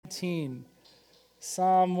119.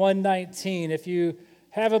 Psalm 119. If you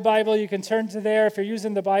have a Bible, you can turn to there. If you're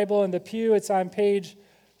using the Bible in the pew, it's on page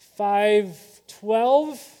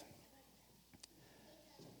 512.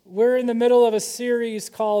 We're in the middle of a series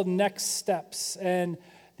called Next Steps, and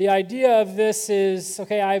the idea of this is,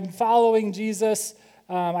 okay, I'm following Jesus.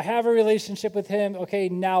 I have a relationship with him. Okay,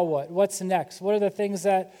 now what? What's next? What are the things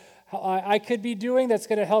that I could be doing that's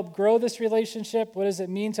going to help grow this relationship? What does it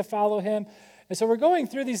mean to follow him? And so we're going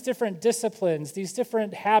through these different disciplines, these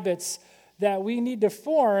different habits that we need to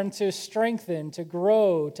form to strengthen, to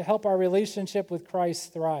grow, to help our relationship with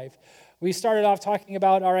Christ thrive. We started off talking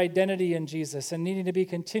about our identity in Jesus and needing to be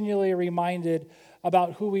continually reminded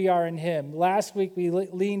about who we are in him. Last week, we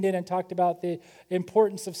leaned in and talked about the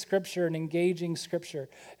importance of Scripture and engaging Scripture.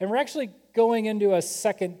 And we're actually going into a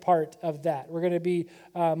second part of that. We're going to be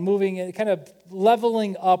moving and kind of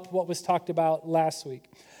leveling up what was talked about last week.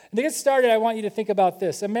 And to get started, I want you to think about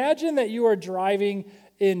this. Imagine that you are driving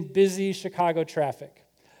in busy Chicago traffic.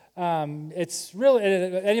 It's really,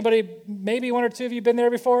 anybody, maybe one or two of you have been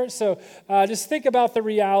there before? So just think about the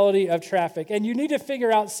reality of traffic. And you need to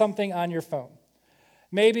figure out something on your phone.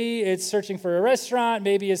 Maybe it's searching for a restaurant.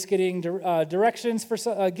 Maybe it's getting directions for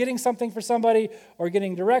getting something for somebody or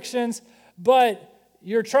getting directions. But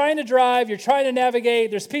you're trying to drive. You're trying to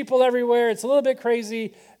navigate. There's people everywhere. It's a little bit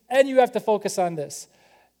crazy. And you have to focus on this.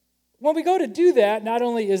 When we go to do that, not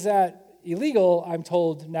only is that illegal, I'm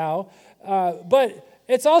told now, but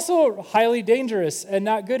it's also highly dangerous and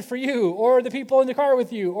not good for you or the people in the car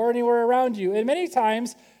with you or anywhere around you. And many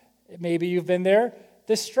times, maybe you've been there,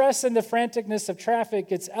 the stress and the franticness of traffic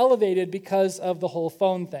gets elevated because of the whole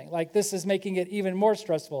phone thing. Like this is making it even more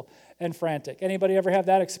stressful and frantic. Anybody ever have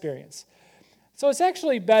that experience? So it's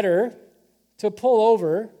actually better to pull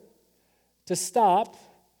over, to stop,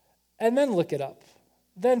 and then look it up.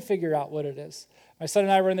 Then figure out what it is. My son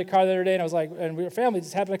and I were in the car the other day, and I was like, and we were family.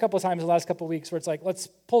 It's happened a couple of times in the last couple of weeks where it's like, let's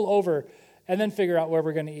pull over and then figure out where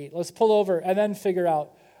we're going to eat. Let's pull over and then figure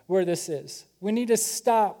out where this is. We need to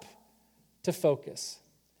stop to focus.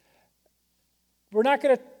 We're not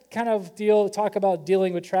going to kind of talk about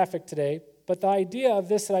dealing with traffic today, but the idea of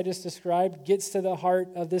this that I just described gets to the heart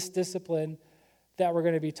of this discipline that we're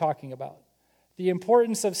going to be talking about. The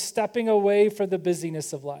importance of stepping away from the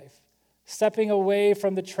busyness of life. Stepping away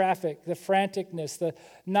from the traffic, the franticness, the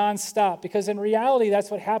nonstop. Because in reality,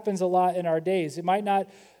 that's what happens a lot in our days. You might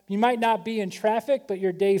not be in traffic, but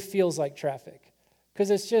your day feels like traffic.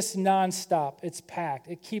 Because it's just nonstop. It's packed.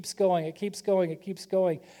 It keeps going. It keeps going. It keeps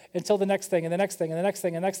going until the next thing and the next thing and the next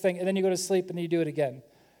thing and the next thing. And then you go to sleep and then you do it again.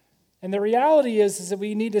 And the reality is that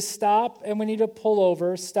we need to stop and we need to pull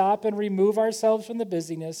over, stop and remove ourselves from the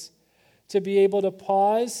busyness to be able to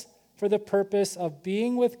pause for the purpose of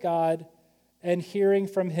being with God and hearing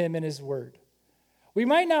from him in his word. We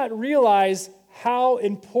might not realize how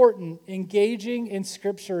important engaging in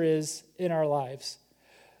Scripture is in our lives.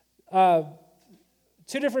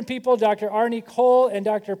 Two different people, Dr. Arnie Cole and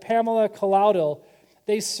Dr. Pamela Caloudel,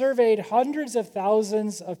 they surveyed hundreds of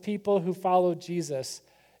thousands of people who follow Jesus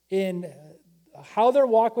in how their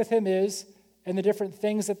walk with him is and the different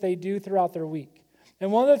things that they do throughout their week.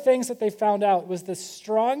 And one of the things that they found out was the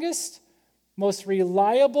strongest, most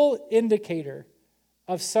reliable indicator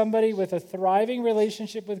of somebody with a thriving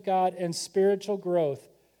relationship with God and spiritual growth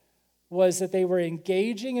was that they were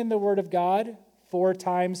engaging in the Word of God 4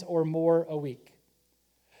 times or more a week.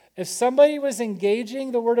 If somebody was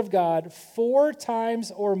engaging the Word of God 4 times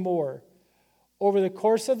or more over the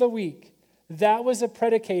course of the week, that was a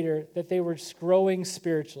predicator that they were growing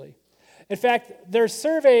spiritually. In fact, their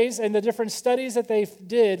surveys and the different studies that they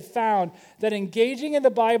did found that engaging in the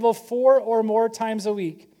Bible 4 or more times a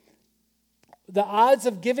week, the odds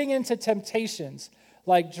of giving into temptations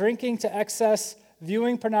like drinking to excess,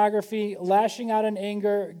 viewing pornography, lashing out in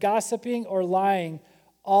anger, gossiping, or lying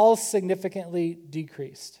all significantly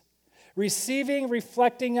decreased. Receiving,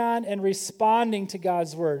 reflecting on, and responding to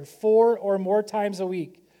God's word 4 or more times a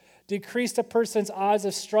week decreased a person's odds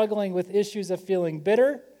of struggling with issues of feeling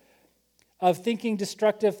bitter, of thinking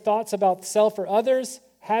destructive thoughts about self or others,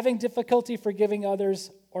 having difficulty forgiving others,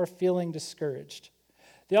 or feeling discouraged.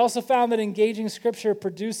 They also found that engaging Scripture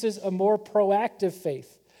produces a more proactive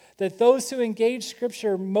faith, that those who engage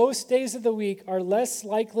Scripture most days of the week are less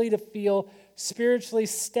likely to feel spiritually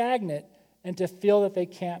stagnant and to feel that they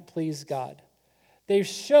can't please God. They've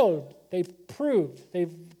proved,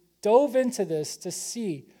 they've dove into this to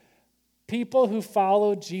see people who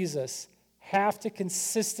follow Jesus have to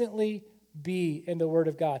consistently be in the Word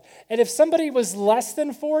of God. And if somebody was less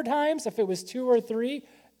than 4 times, if it was 2 or 3,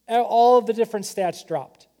 all of the different stats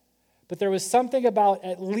dropped. But there was something about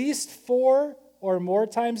at least 4 or more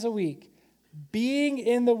times a week, being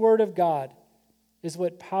in the Word of God is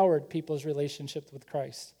what powered people's relationship with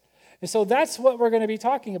Christ. And so that's what we're going to be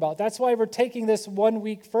talking about. That's why we're taking this 1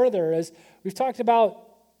 week further. As we've talked about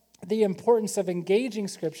the importance of engaging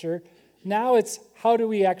Scripture, now it's how do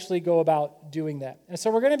we actually go about doing that? And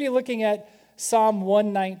so we're going to be looking at Psalm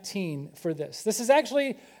 119 for this. This is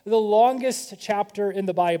actually the longest chapter in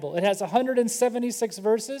the Bible. It has 176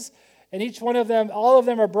 verses, and each one of them, all of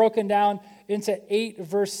them are broken down into 8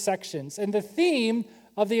 verse sections. And the theme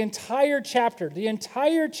of the entire chapter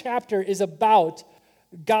is about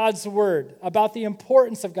God's Word, about the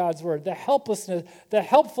importance of God's Word, the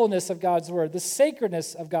helpfulness of God's Word, the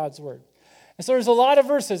sacredness of God's Word. And so there's a lot of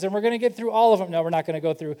verses, and we're going to get through all of them. No, we're not going to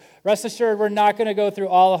go through. Rest assured, we're not going to go through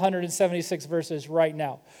all 176 verses right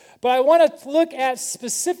now. But I want to look at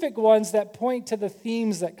specific ones that point to the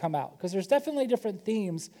themes that come out, because there's definitely different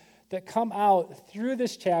themes that come out through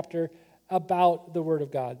this chapter about the Word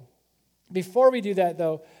of God. Before we do that,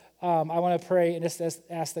 though, I want to pray and just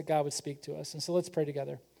ask that God would speak to us. And so let's pray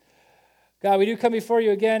together. God, we do come before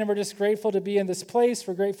you again, and we're just grateful to be in this place.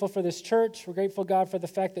 We're grateful for this church. We're grateful, God, for the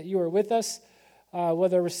fact that you are with us.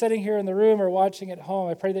 Whether we're sitting here in the room or watching at home,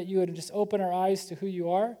 I pray that you would just open our eyes to who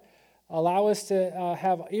you are. Allow us to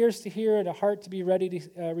have ears to hear and a heart to be ready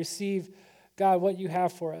to receive, God, what you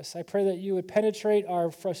have for us. I pray that you would penetrate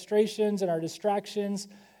our frustrations and our distractions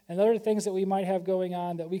and other things that we might have going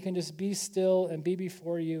on, that we can just be still and be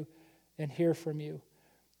before you and hear from you.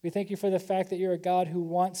 We thank you for the fact that you're a God who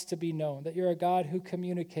wants to be known, that you're a God who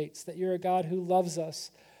communicates, that you're a God who loves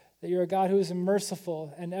us, that you're a God who is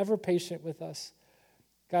merciful and ever patient with us.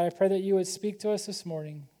 God, I pray that you would speak to us this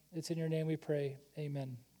morning. It's in your name we pray.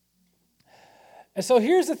 Amen. And so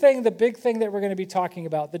here's the big thing that we're going to be talking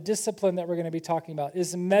about, the discipline that we're going to be talking about,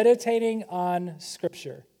 is meditating on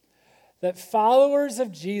Scripture. That followers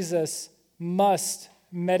of Jesus must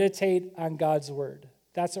meditate on God's Word.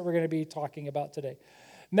 That's what we're going to be talking about today.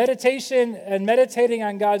 Meditation and meditating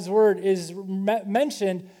on God's Word is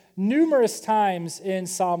mentioned numerous times in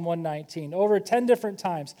Psalm 119, over 10 different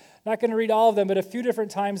times. Not going to read all of them, but a few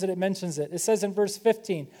different times that it mentions it. It says in verse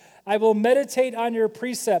 15, I will meditate on your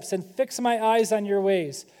precepts and fix my eyes on your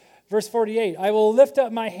ways. Verse 48, I will lift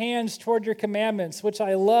up my hands toward your commandments, which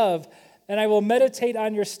I love, and I will meditate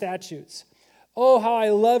on your statutes. Oh, how I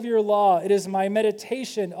love your law. It is my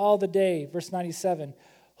meditation all the day. Verse 97,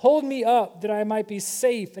 hold me up that I might be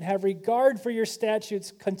safe and have regard for your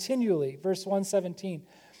statutes continually. Verse 117.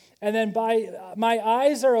 And then my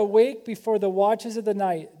eyes are awake before the watches of the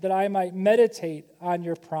night that I might meditate on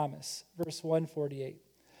your promise. Verse 148.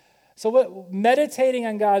 So meditating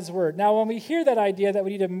on God's Word. Now, when we hear that idea that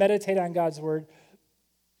we need to meditate on God's Word,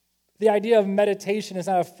 the idea of meditation is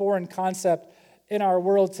not a foreign concept in our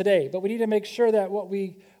world today. But we need to make sure that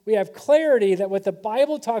we have clarity that what the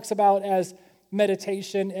Bible talks about as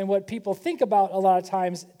meditation and what people think about a lot of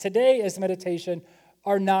times today as meditation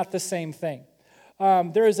are not the same thing.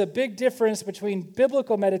 There is a big difference between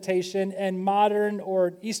biblical meditation and modern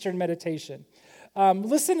or Eastern meditation.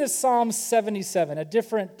 Listen to Psalm 77, a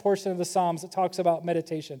different portion of the Psalms that talks about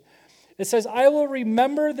meditation. It says, I will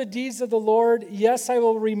remember the deeds of the Lord. Yes, I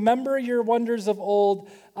will remember your wonders of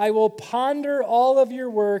old. I will ponder all of your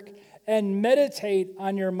work and meditate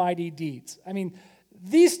on your mighty deeds. I mean,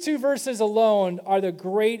 these two verses alone are the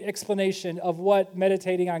great explanation of what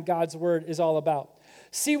meditating on God's Word is all about.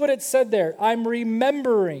 See what it said there. I'm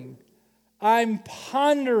remembering. I'm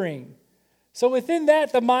pondering. So within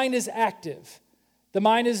that, the mind is active. The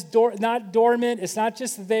mind is not dormant. It's not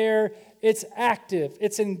just there. It's active.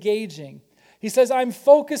 It's engaging. He says, I'm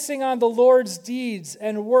focusing on the Lord's deeds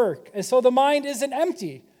and work. And so the mind isn't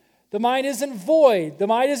empty. The mind isn't void. The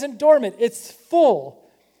mind isn't dormant. It's full.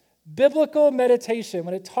 Biblical meditation,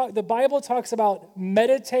 when the Bible talks about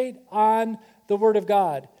meditate on the Word of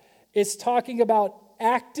God, it's talking about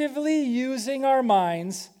actively using our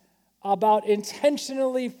minds, about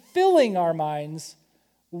intentionally filling our minds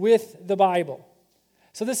with the Bible.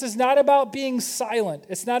 So this is not about being silent.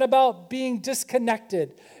 It's not about being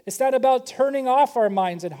disconnected. It's not about turning off our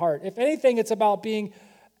minds and heart. If anything, it's about being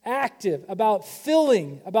active, about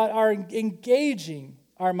filling, about our engaging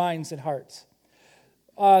our minds and hearts.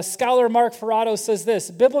 Scholar Mark Ferrato says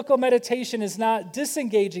this, biblical meditation is not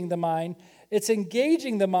disengaging the mind, it's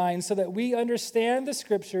engaging the mind so that we understand the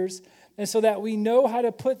Scriptures and so that we know how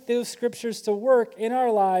to put those Scriptures to work in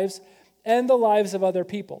our lives and the lives of other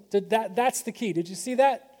people. That's the key. Did you see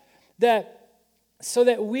that? So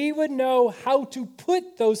that we would know how to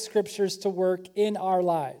put those Scriptures to work in our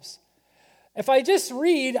lives. If I just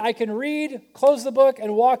read, I can read, close the book,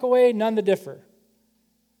 and walk away, none to differ.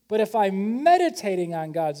 But if I'm meditating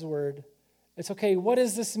on God's Word, It's okay, what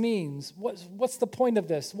does this mean? What's the point of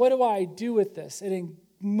this? What do I do with this? It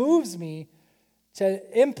moves me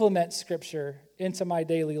to implement Scripture into my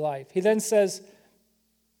daily life. He then says,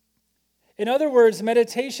 in other words,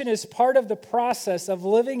 meditation is part of the process of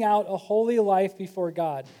living out a holy life before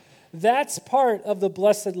God. That's part of the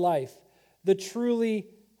blessed life, the truly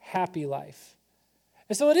happy life.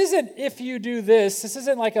 And so it isn't if you do this. This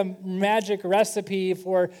isn't like a magic recipe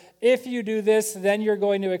for if you do this, then you're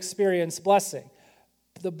going to experience blessing.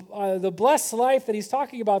 The blessed life that he's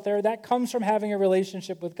talking about there, that comes from having a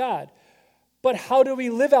relationship with God. But how do we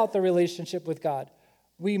live out the relationship with God?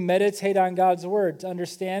 We meditate on God's word to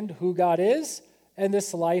understand who God is and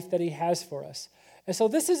this life that he has for us. And so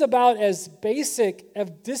this is about as basic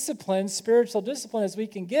of discipline, spiritual discipline, as we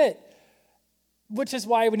can get, which is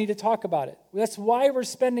why we need to talk about it. That's why we're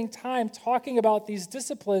spending time talking about these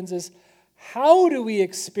disciplines, is how do we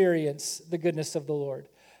experience the goodness of the Lord?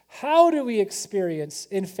 How do we experience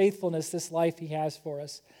in faithfulness this life he has for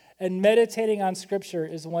us? And meditating on Scripture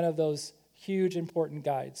is one of those huge, important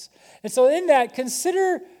guides. And so in that,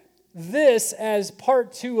 consider this as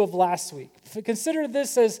part 2 of last week. Consider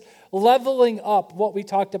this as leveling up what we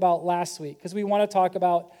talked about last week, because we want to talk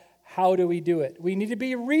about how do we do it. We need to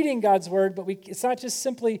be reading God's word, but it's not just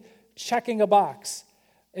simply checking a box.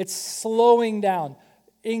 It's slowing down.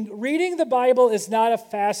 Reading the Bible is not a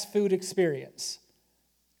fast food experience.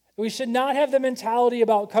 We should not have the mentality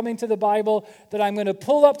about coming to the Bible that I'm going to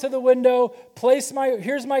pull up to the window, here's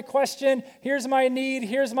my question, here's my need,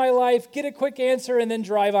 here's my life, get a quick answer, and then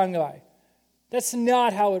drive on by. That's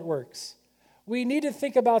not how it works. We need to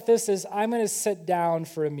think about this as I'm going to sit down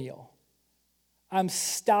for a meal. I'm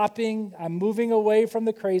stopping, I'm moving away from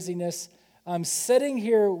the craziness, I'm sitting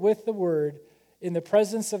here with the Word in the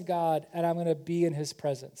presence of God, and I'm going to be in His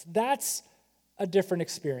presence. That's a different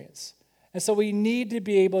experience. And so we need to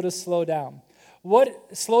be able to slow down.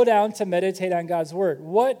 Slow down to meditate on God's Word.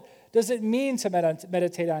 What does it mean to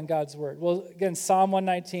meditate on God's Word? Well, again, Psalm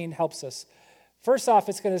 119 helps us. First off,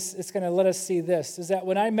 it's going to let us see this, is that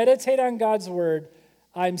when I meditate on God's Word,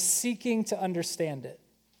 I'm seeking to understand it.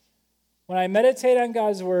 When I meditate on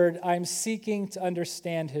God's word, I'm seeking to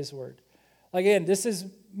understand his word. Again, this is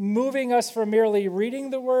moving us from merely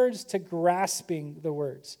reading the words to grasping the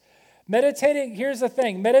words. Here's the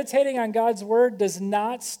thing, meditating on God's word does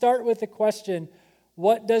not start with the question,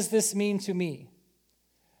 what does this mean to me?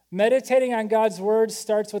 Meditating on God's word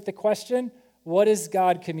starts with the question, what is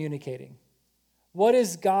God communicating? What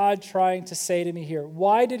is God trying to say to me here?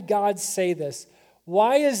 Why did God say this?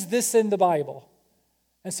 Why is this in the Bible?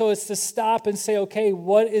 And so it's to stop and say, okay,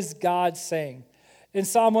 what is God saying? In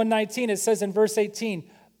Psalm 119, it says in verse 18,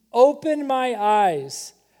 open my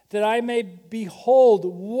eyes that I may behold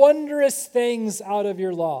wondrous things out of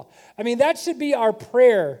your law. I mean, that should be our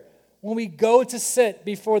prayer when we go to sit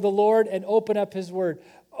before the Lord and open up his word.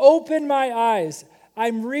 Open my eyes.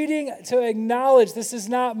 I'm reading to acknowledge this is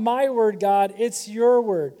not my word, God, it's your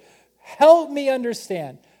word. Help me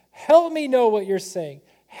understand. Help me know what you're saying.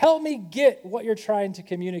 Help me get what you're trying to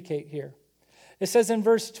communicate here. It says in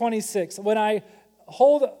verse 26, when I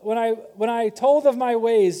told of my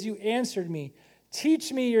ways, you answered me.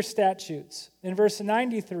 Teach me your statutes. In verse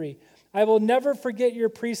 93, I will never forget your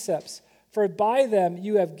precepts, for by them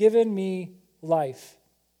you have given me life.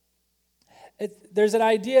 There's an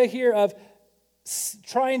idea here of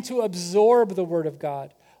trying to absorb the word of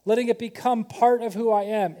God, letting it become part of who I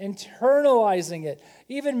am, internalizing it,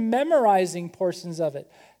 even memorizing portions of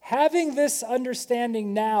it. Having this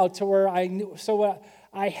understanding now to where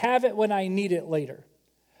I have it when I need it later.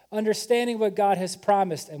 Understanding what God has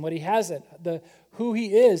promised and what he hasn't, who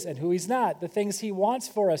he is and who he's not, the things he wants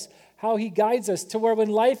for us, how he guides us, to where when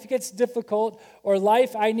life gets difficult or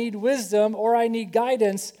I need wisdom or I need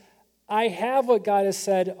guidance, I have what God has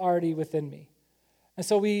said already within me. And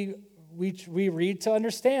so we read to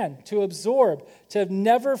understand, to absorb, to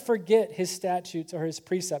never forget his statutes or his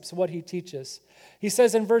precepts, what he teaches. He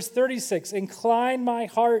says in verse 36, incline my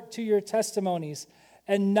heart to your testimonies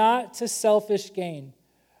and not to selfish gain.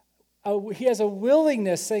 He has a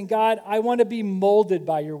willingness saying, God, I want to be molded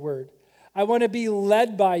by your word. I want to be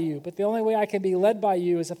led by you, but the only way I can be led by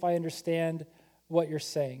you is if I understand what you're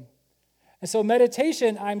saying. And so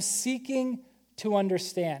meditation, I'm seeking to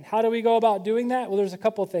understand. How do we go about doing that? Well, there's a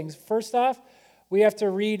couple things. First off, we have to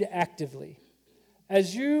read actively.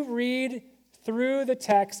 As you read through the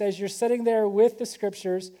text, as you're sitting there with the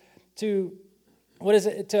scriptures to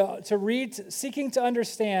read, seeking to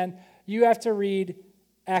understand, you have to read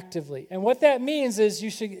actively. And what that means is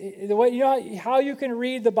how you can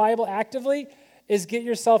read the Bible actively is get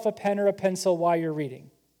yourself a pen or a pencil while you're reading.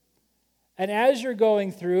 And as you're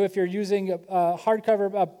going through, if you're using a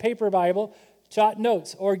hardcover, a paper Bible, jot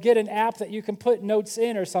notes or get an app that you can put notes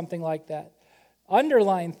in or something like that.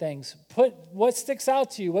 Underline things. Put what sticks out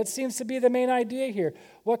to you. What seems to be the main idea here?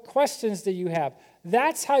 What questions do you have?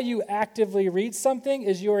 That's how you actively read something,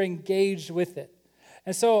 is you're engaged with it.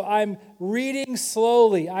 And so I'm reading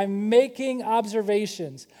slowly. I'm making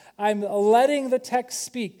observations. I'm letting the text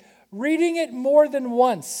speak. Reading it more than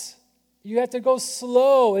once. You have to go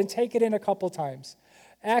slow and take it in a couple times.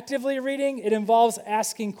 Actively reading, it involves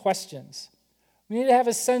asking questions. We need to have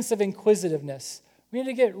a sense of inquisitiveness. We need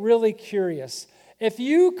to get really curious. If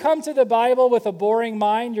you come to the Bible with a boring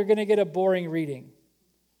mind, you're going to get a boring reading.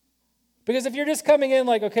 Because if you're just coming in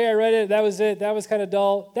like, okay, I read it, that was kind of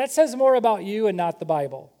dull, that says more about you and not the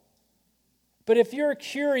Bible. But if you're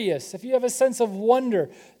curious, if you have a sense of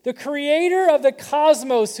wonder, the creator of the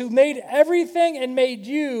cosmos who made everything and made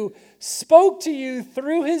you spoke to you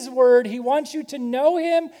through his word. He wants you to know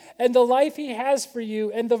him and the life he has for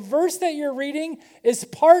you. And the verse that you're reading is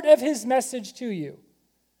part of his message to you.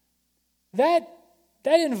 That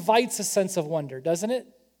invites a sense of wonder, doesn't it?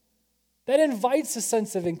 That invites a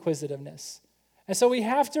sense of inquisitiveness. And so we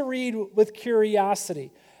have to read with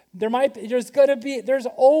curiosity. There's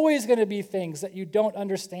always going to be things that you don't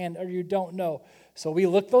understand or you don't know. So we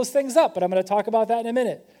look those things up, but I'm going to talk about that in a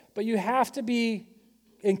minute. But you have to be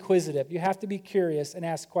inquisitive. You have to be curious and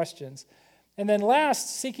ask questions. And then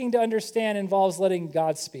last, seeking to understand involves letting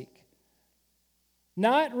God speak.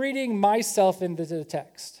 Not reading myself into the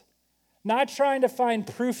text. Not trying to find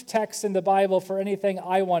proof text in the Bible for anything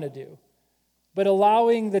I want to do, but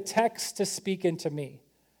allowing the text to speak into me.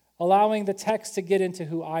 Allowing the text to get into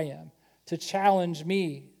who I am, to challenge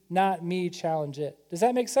me, not me challenge it. Does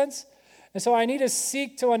that make sense? And so I need to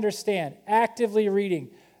seek to understand, actively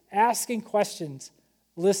reading, asking questions,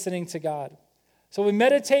 listening to God. So we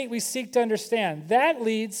meditate, we seek to understand. That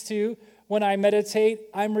leads to, when I meditate,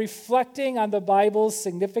 I'm reflecting on the Bible's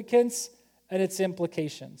significance and its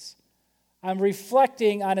implications. I'm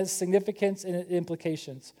reflecting on its significance and its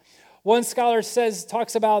implications. One scholar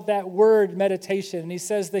talks about that word meditation, and he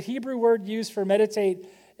says the Hebrew word used for meditate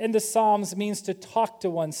in the Psalms means to talk to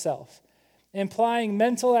oneself, implying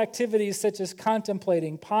mental activities such as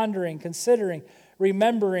contemplating, pondering, considering,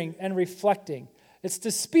 remembering, and reflecting. It's to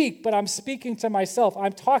speak, but I'm speaking to myself.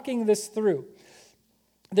 I'm talking this through.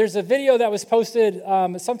 There's a video that was posted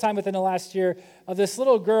sometime within the last year of this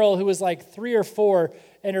little girl who was like 3 or 4,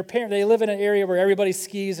 and her parents, they live in an area where everybody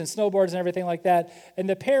skis and snowboards and everything like that, and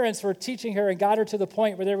the parents were teaching her and got her to the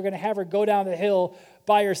point where they were going to have her go down the hill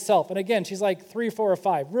by herself. And again, she's like 3, 4, or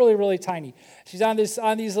 5, really, really tiny. She's on these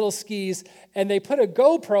little skis, and they put a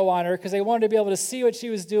GoPro on her because they wanted to be able to see what she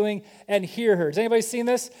was doing and hear her. Has anybody seen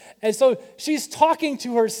this? And so she's talking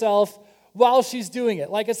to herself while she's doing it.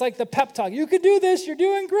 Like, it's like the pep talk. You could do this. You're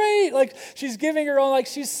doing great. Like, she's giving her own, like,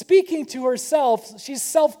 she's speaking to herself. She's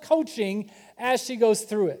self-coaching as she goes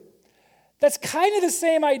through it. That's kind of the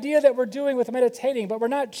same idea that we're doing with meditating, but we're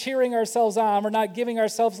not cheering ourselves on. We're not giving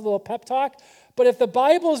ourselves a little pep talk. But if the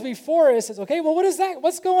Bible is before us, it's okay, well, what is that?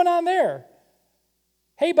 What's going on there?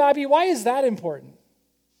 Hey, Bobby, why is that important?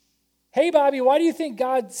 Hey, Bobby, why do you think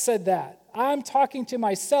God said that? I'm talking to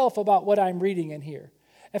myself about what I'm reading in here.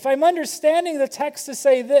 If I'm understanding the text to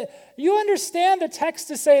say that, you understand the text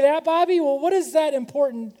to say that, Bobby? Well, what is that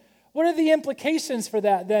important? What are the implications for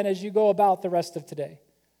that then as you go about the rest of today?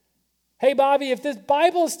 Hey, Bobby, if the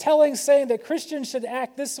Bible is saying that Christians should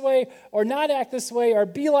act this way or not act this way or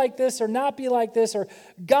be like this or not be like this or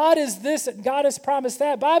God is this and God has promised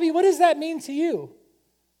that, Bobby, what does that mean to you?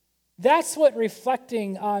 That's what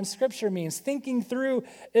reflecting on Scripture means, thinking through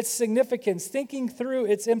its significance, thinking through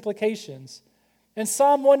its implications. And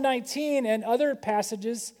Psalm 119 and other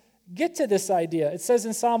passages get to this idea. It says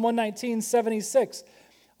in Psalm 119:76,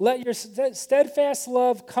 "Let your steadfast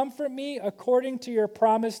love comfort me according to your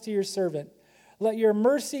promise to your servant. Let your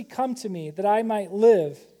mercy come to me that I might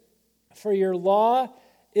live, for your law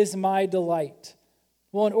is my delight."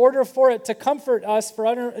 Well, in order for it to comfort us,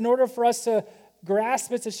 in order for us to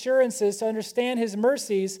grasp its assurances, to understand his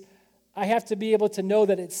mercies, I have to be able to know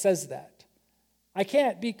that it says that. I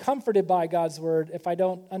can't be comforted by God's word if I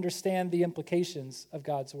don't understand the implications of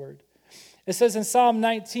God's word. It says in Psalm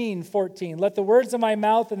 19:14, "Let the words of my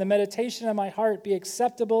mouth and the meditation of my heart be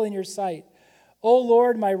acceptable in your sight, O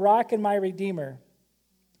Lord, my rock and my redeemer."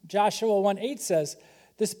 Joshua 1:8 says,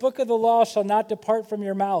 "This book of the law shall not depart from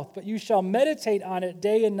your mouth, but you shall meditate on it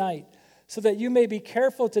day and night, so that you may be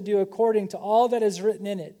careful to do according to all that is written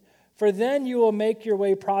in it. For then you will make your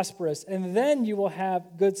way prosperous, and then you will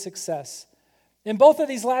have good success." In both of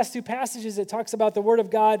these last two passages, it talks about the word of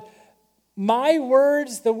God my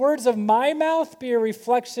words, the words of my mouth, be a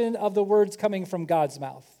reflection of the words coming from God's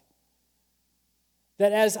mouth.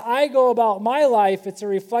 That as I go about my life, it's a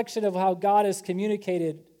reflection of how God has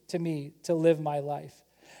communicated to me to live my life.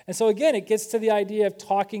 And so again, it gets to the idea of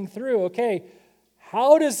talking through, okay,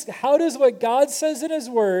 how does what God says in his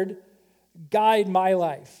word guide my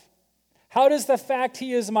life? How does the fact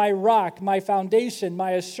he is my rock, my foundation,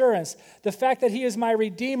 my assurance, the fact that he is my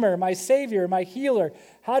redeemer, my savior, my healer,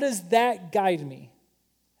 how does that guide me?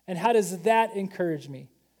 And how does that encourage me?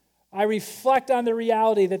 I reflect on the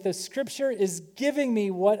reality that the scripture is giving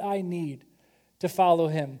me what I need to follow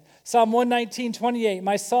him. Psalm 119:28,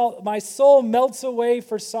 my soul melts away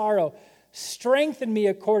for sorrow. Strengthen me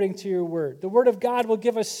according to your word. The word of God will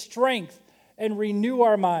give us strength and renew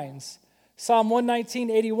our minds. Psalm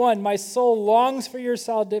 119:81, my soul longs for your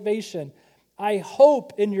salvation. I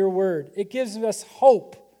hope in your word. It gives us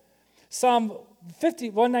hope. Psalm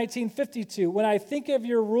 119:52, when I think of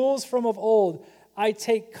your rules from of old, I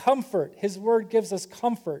take comfort. His word gives us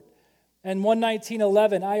comfort. And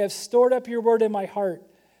 119:11, I have stored up your word in my heart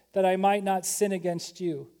that I might not sin against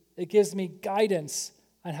you. It gives me guidance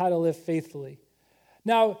on how to live faithfully.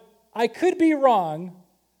 Now, I could be wrong,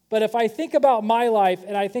 but if I think about my life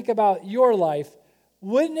and I think about your life,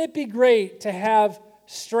 wouldn't it be great to have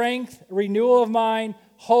strength, renewal of mind,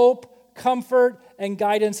 hope, comfort, and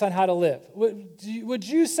guidance on how to live? Would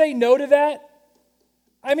you say no to that?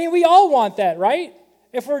 I mean, we all want that, right?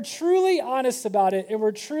 If we're truly honest about it and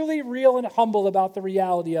we're truly real and humble about the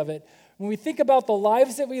reality of it, when we think about the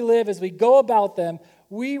lives that we live as we go about them,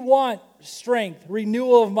 we want strength,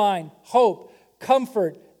 renewal of mind, hope,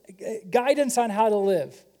 comfort, guidance on how to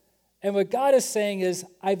live. And what God is saying is,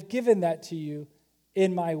 I've given that to you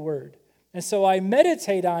in my word. And so I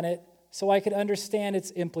meditate on it so I can understand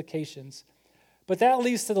its implications. But that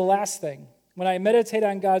leads to the last thing. When I meditate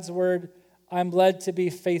on God's word, I'm led to be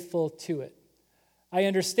faithful to it. I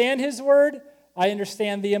understand his word. I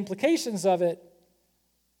understand the implications of it.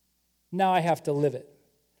 Now I have to live it.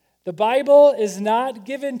 The Bible is not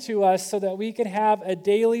given to us so that we can have a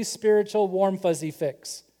daily spiritual warm fuzzy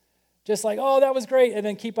fix. Just like, oh, that was great, and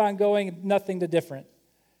then keep on going, nothing to different.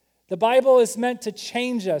 The Bible is meant to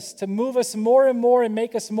change us, to move us more and more and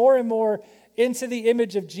make us more and more into the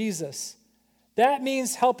image of Jesus. That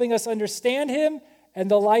means helping us understand him and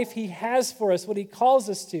the life he has for us, what he calls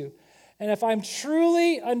us to. And if I'm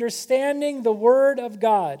truly understanding the word of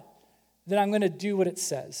God, then I'm going to do what it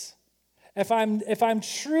says. If I'm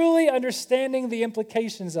truly understanding the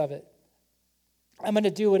implications of it, I'm going to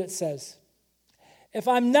do what it says. If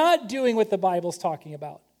I'm not doing what the Bible's talking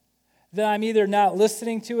about, then I'm either not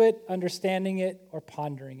listening to it, understanding it, or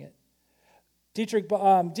pondering it. Dietrich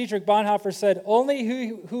Bonhoeffer said, only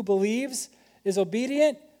who believes is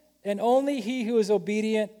obedient, and only he who is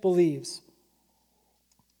obedient believes.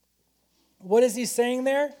 What is he saying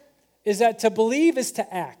there? Is that to believe is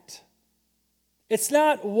to act. It's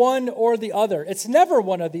not one or the other. It's never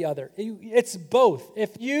one or the other. It's both.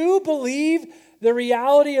 If you believe the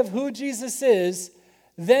reality of who Jesus is,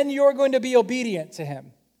 then you're going to be obedient to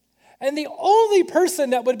him. And the only person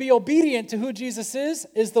that would be obedient to who Jesus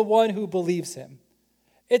is the one who believes him.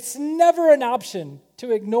 It's never an option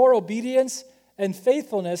to ignore obedience and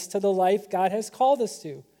faithfulness to the life God has called us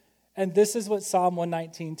to. And this is what Psalm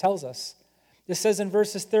 119 tells us. It says in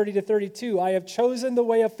verses 30 to 32, I have chosen the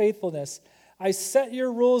way of faithfulness. I set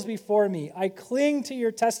your rules before me. I cling to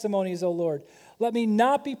your testimonies, O Lord. Let me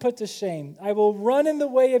not be put to shame. I will run in the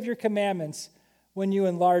way of your commandments when you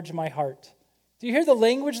enlarge my heart. Do you hear the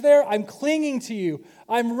language there? I'm clinging to you.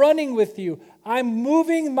 I'm running with you. I'm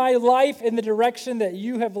moving my life in the direction that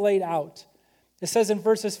you have laid out. It says in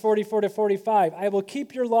verses 44 to 45, I will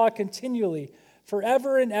keep your law continually,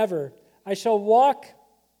 forever and ever. I shall walk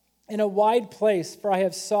in a wide place, for I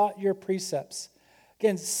have sought your precepts.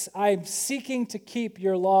 Again, I'm seeking to keep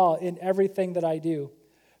your law in everything that I do.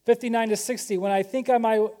 59 to 60, when I think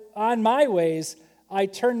on my ways, I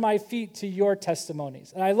turn my feet to your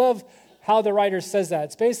testimonies. And I love how the writer says that.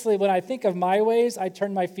 It's basically, when I think of my ways, I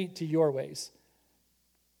turn my feet to your ways.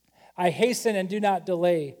 I hasten and do not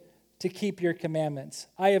delay to keep your commandments.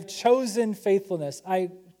 I have chosen faithfulness.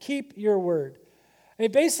 I keep your word. I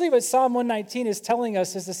mean, basically what Psalm 119 is telling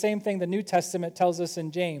us is the same thing the New Testament tells us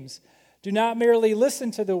in James. Do not merely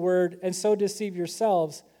listen to the word and so deceive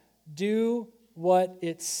yourselves. Do what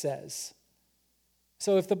it says.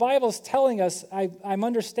 So if the Bible's telling us, I'm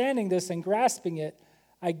understanding this and grasping it,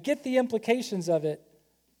 I get the implications of it,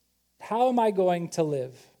 how am I going to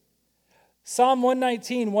live? Psalm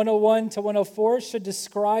 119, 101 to 104 should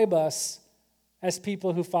describe us as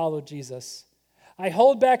people who follow Jesus. I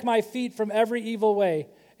hold back my feet from every evil way.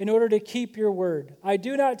 in order to keep your word. I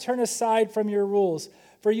do not turn aside from your rules,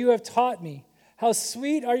 for you have taught me. How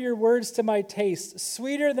sweet are your words to my taste,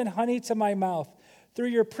 sweeter than honey to my mouth. Through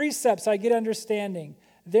your precepts I get understanding.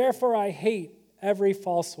 Therefore I hate every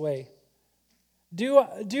false way. Do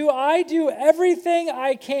I do everything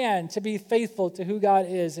I can to be faithful to who God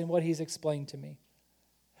is and what he's explained to me?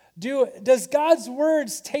 Does God's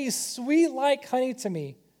words taste sweet like honey to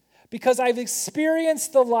me because I've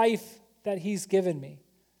experienced the life that he's given me?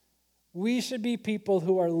 We should be people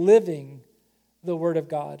who are living the word of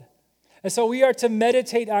God. And so we are to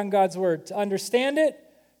meditate on God's word, to understand it,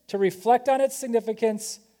 to reflect on its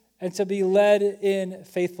significance, and to be led in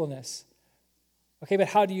faithfulness. Okay, but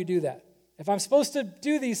how do you do that? If I'm supposed to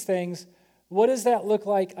do these things, what does that look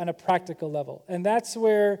like on a practical level? And that's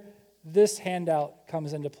where this handout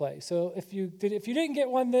comes into play. So if you didn't get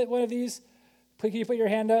one of these, can you put your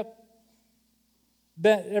hand up?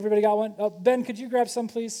 Ben, everybody got one? Oh, Ben, could you grab some,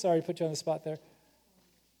 please? Sorry to put you on the spot there.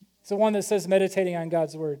 It's the one that says meditating on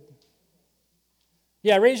God's word.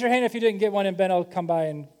 Yeah, raise your hand if you didn't get one, and Ben will come by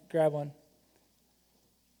and grab one.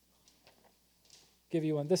 Give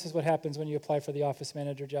you one. This is what happens when you apply for the office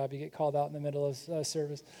manager job. You get called out in the middle of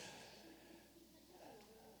service.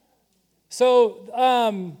 So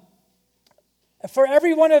for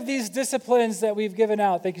every one of these disciplines that we've given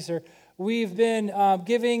out, thank you, sir, we've been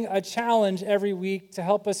giving a challenge every week to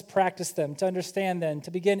help us practice them, to understand them,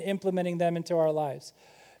 to begin implementing them into our lives.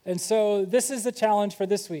 And so this is the challenge for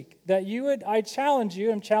this week, that I challenge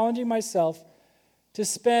you, I'm challenging myself, to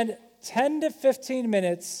spend 10 to 15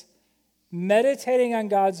 minutes meditating on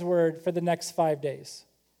God's word for the next 5 days.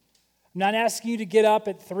 I'm not asking you to get up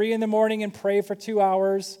at 3 a.m. and pray for 2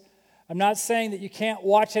 hours. I'm not saying that you can't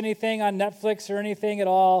watch anything on Netflix or anything at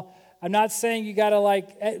all. I'm not saying you got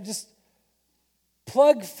to just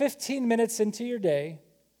plug 15 minutes into your day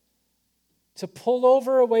to pull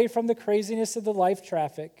over away from the craziness of the life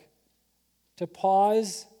traffic, to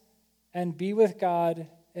pause and be with God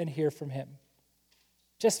and hear from him.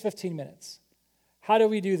 Just 15 minutes. How do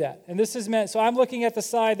we do that? And this is meant, so I'm looking at the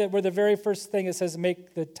side where the very first thing it says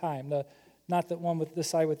make the time, not the one with the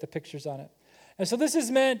side with the pictures on it. And so this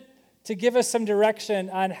is meant to give us some direction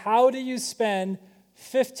on how do you spend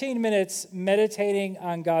 15 minutes meditating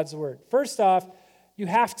on God's word. First off, you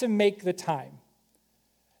have to make the time.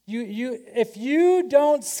 If you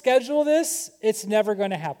don't schedule this, it's never going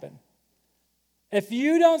to happen. If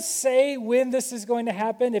you don't say when this is going to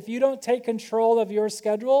happen, if you don't take control of your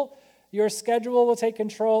schedule will take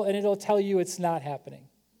control and it'll tell you it's not happening.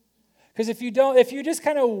 Because if you just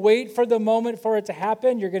kind of wait for the moment for it to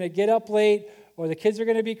happen, you're going to get up late, or the kids are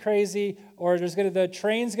going to be crazy, or the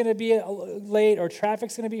train's going to be late, or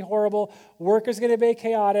traffic's going to be horrible, work is going to be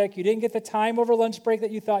chaotic, you didn't get the time over lunch break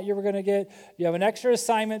that you thought you were going to get, you have an extra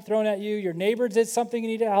assignment thrown at you, your neighbor did something you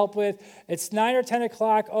need to help with, it's 9 or 10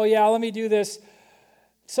 o'clock, oh yeah, let me do this.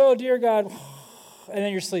 So, dear God, and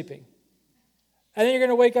then you're sleeping. And then you're going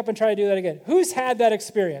to wake up and try to do that again. Who's had that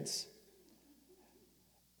experience?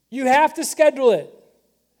 You have to schedule it.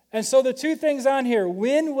 And so the two things on here,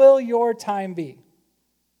 when will your time be?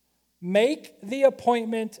 Make the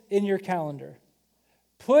appointment in your calendar.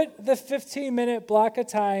 Put the 15-minute block of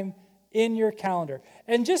time in your calendar.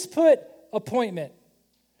 And just put appointment.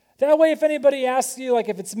 That way, if anybody asks you, like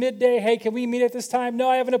if it's midday, hey, can we meet at this time? No,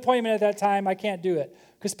 I have an appointment at that time. I can't do it.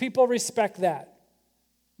 Because people respect that.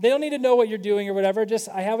 They don't need to know what you're doing or whatever. Just,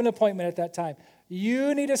 I have an appointment at that time.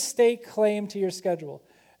 You need to stake claim to your schedule.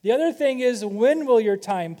 The other thing is, when will your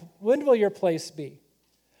place be?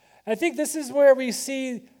 I think this is where we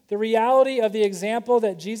see the reality of the example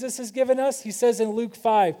that Jesus has given us. He says in Luke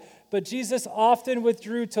 5, but Jesus often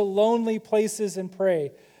withdrew to lonely places and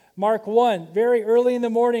prayed. Mark 1, very early in the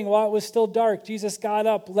morning while it was still dark, Jesus got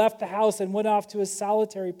up, left the house, and went off to a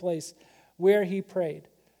solitary place where he prayed.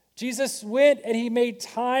 Jesus went and he made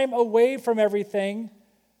time away from everything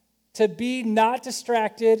to be not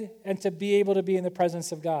distracted and to be able to be in the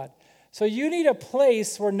presence of God. So you need a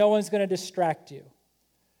place where no one's going to distract you.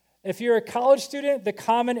 If you're a college student, the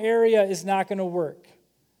common area is not going to work.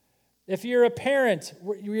 If you're a parent,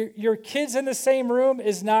 your kids in the same room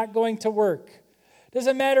is not going to work.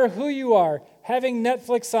 Doesn't matter who you are, having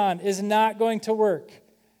Netflix on is not going to work.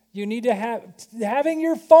 You need to having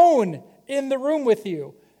your phone in the room with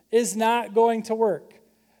you is not going to work.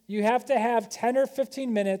 You have to have 10 or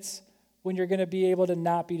 15 minutes when you're going to be able to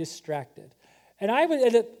not be distracted. And I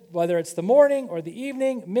would, whether it's the morning or the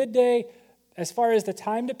evening, midday, as far as the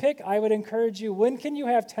time to pick, I would encourage you, when can you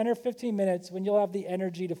have 10 or 15 minutes when you'll have the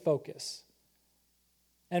energy to focus?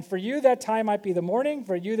 And for you, that time might be the morning.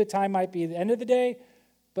 For you, the time might be the end of the day.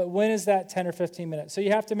 But when is that 10 or 15 minutes? So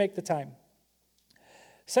you have to make the time.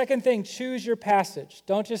 Second thing, choose your passage.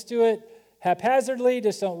 Don't just do it haphazardly,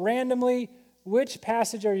 just don't randomly. Which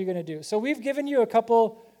passage are you going to do? So we've given you a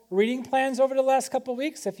couple reading plans over the last couple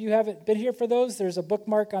weeks. If you haven't been here for those, there's a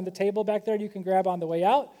bookmark on the table back there you can grab on the way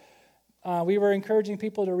out. We were encouraging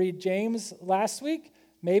people to read James last week.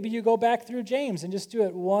 Maybe you go back through James and just do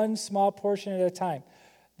it one small portion at a time.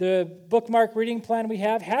 The bookmark reading plan we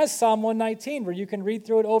have has Psalm 119 where you can read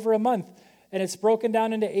through it over a month, and it's broken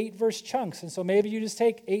down into 8-verse chunks. And so maybe you just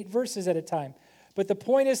take 8 verses at a time. But the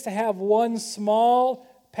point is to have one small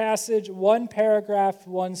passage, one paragraph,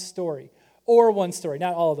 one story. Or one story,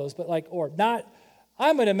 not all of those, but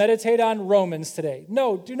I'm going to meditate on Romans today.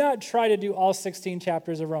 No, do not try to do all 16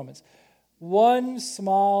 chapters of Romans. One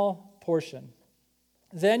small portion.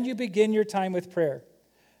 Then you begin your time with prayer.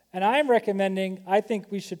 And I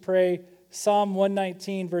think we should pray Psalm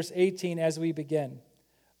 119, verse 18 as we begin.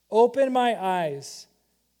 Open my eyes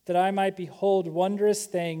that I might behold wondrous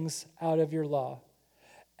things out of your law.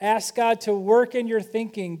 Ask God to work in your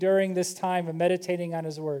thinking during this time of meditating on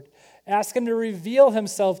his word. Ask him to reveal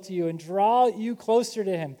himself to you and draw you closer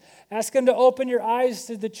to him. Ask him to open your eyes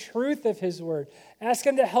to the truth of his word. Ask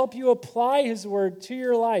him to help you apply his word to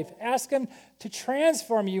your life. Ask him to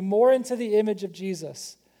transform you more into the image of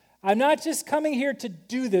Jesus. I'm not just coming here to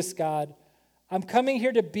do this, God. I'm coming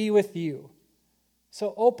here to be with you.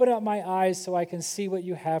 So open up my eyes so I can see what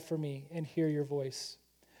you have for me and hear your voice.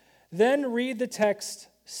 Then read the text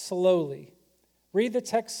slowly. Read the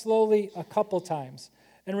text slowly a couple times.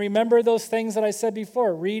 And remember those things that I said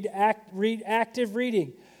before. Read active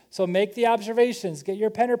reading. So make the observations. Get your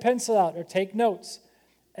pen or pencil out or take notes.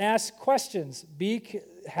 Ask questions.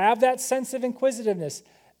 Have that sense of inquisitiveness.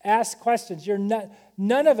 Ask questions.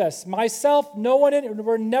 None of us, myself, no one in it,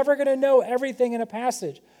 we're never going to know everything in a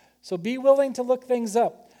passage. So be willing to look things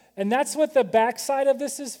up. And that's what the backside of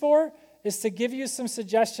this is for, is to give you some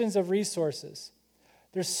suggestions of resources.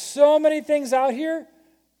 There's so many things out here.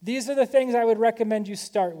 These are the things I would recommend you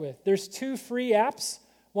start with. There's 2 free apps.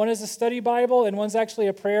 One is a study Bible, and one's actually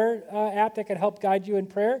a prayer app that can help guide you in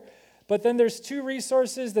prayer. But then there's 2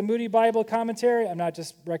 resources, the Moody Bible Commentary. I'm not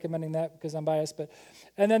just recommending that because I'm biased,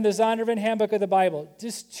 and then the Zondervan Handbook of the Bible.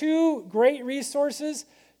 Just 2 great resources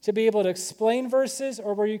to be able to explain verses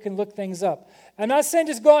or where you can look things up. I'm not saying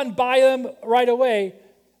just go out and buy them right away,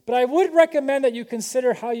 but I would recommend that you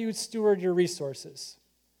consider how you would steward your resources.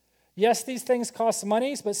 Yes, these things cost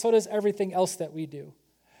money, but so does everything else that we do.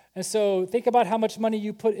 And so think about how much money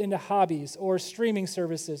you put into hobbies or streaming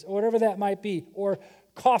services or whatever that might be, or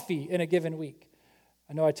coffee in a given week.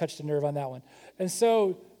 I know I touched a nerve on that one. And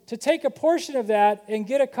so to take a portion of that and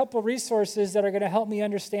get a couple resources that are going to help me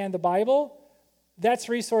understand the Bible, that's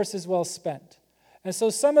resources well spent. And so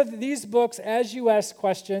some of these books, as you ask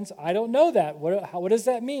questions, I don't know that. What does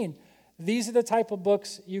that mean? These are the type of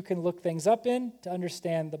books you can look things up in to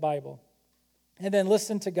understand the Bible. And then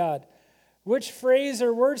listen to God. Which phrase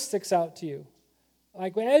or word sticks out to you?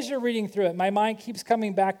 Like as you're reading through it, my mind keeps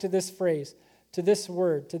coming back to this phrase, to this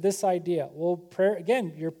word, to this idea. Well, prayer,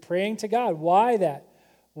 again, you're praying to God. Why that?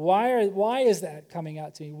 Why is that coming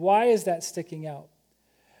out to me? Why is that sticking out?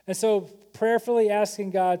 And so prayerfully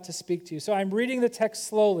asking God to speak to you. So I'm reading the text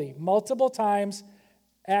slowly, multiple times,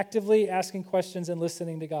 actively asking questions and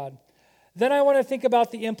listening to God. Then I want to think about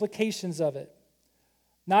the implications of it.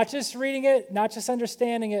 Not just reading it, not just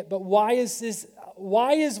understanding it, but why is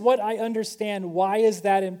what I understand, why is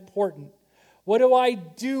that important? What do I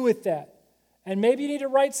do with that? And maybe you need to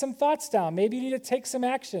write some thoughts down. Maybe you need to take some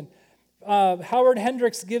action. Howard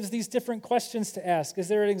Hendricks gives these different questions to ask. Is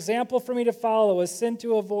there an example for me to follow, a sin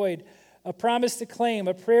to avoid, a promise to claim,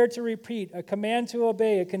 a prayer to repeat, a command to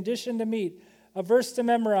obey, a condition to meet, a verse to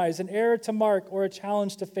memorize, an error to mark, or a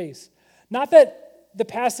challenge to face? Not that the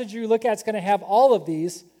passage you look at is going to have all of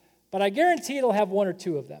these, but I guarantee it'll have 1 or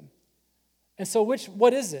 2 of them. And so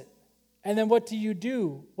what is it? And then what do you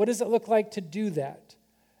do? What does it look like to do that?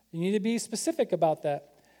 You need to be specific about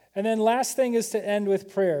that. And then last thing is to end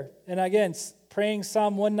with prayer. And again, praying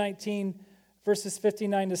Psalm 119, verses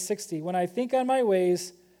 59 to 60. When I think on my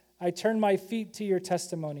ways, I turn my feet to your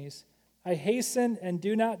testimonies. I hasten and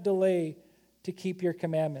do not delay to keep your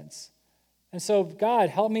commandments. And so, God,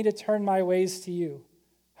 help me to turn my ways to you.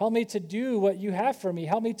 Help me to do what you have for me.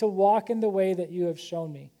 Help me to walk in the way that you have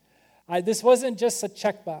shown me. This wasn't just a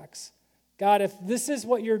checkbox. God, if this is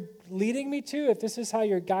what you're leading me to, if this is how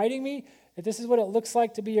you're guiding me, if this is what it looks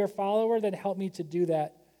like to be your follower, then help me to do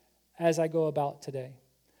that as I go about today.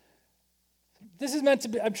 This is meant to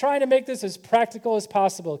be, I'm trying to make this as practical as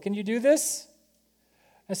possible. Can you do this?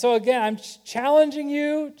 And so again, I'm challenging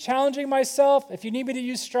you, challenging myself. If you need me to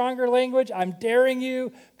use stronger language, I'm daring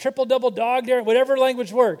you, triple, double, dog dare, whatever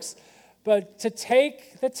language works. But to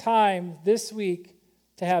take the time this week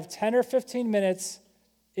to have 10 or 15 minutes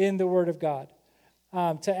in the Word of God.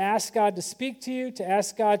 To ask God to speak to you, to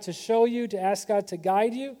ask God to show you, to ask God to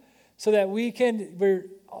guide you, so that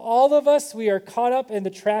all of us, we are caught up in the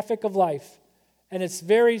traffic of life. And it's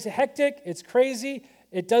very hectic, it's crazy,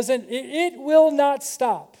 it will not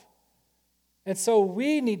stop. And so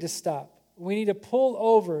we need to stop. We need to pull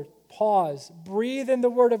over, pause, breathe in the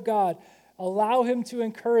Word of God, allow Him to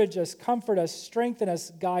encourage us, comfort us, strengthen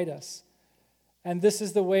us, guide us. And this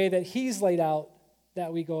is the way that He's laid out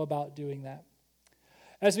that we go about doing that.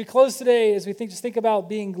 As we close today, as we think about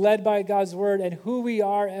being led by God's Word and who we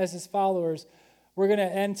are as His followers, we're going to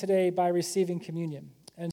end today by receiving communion.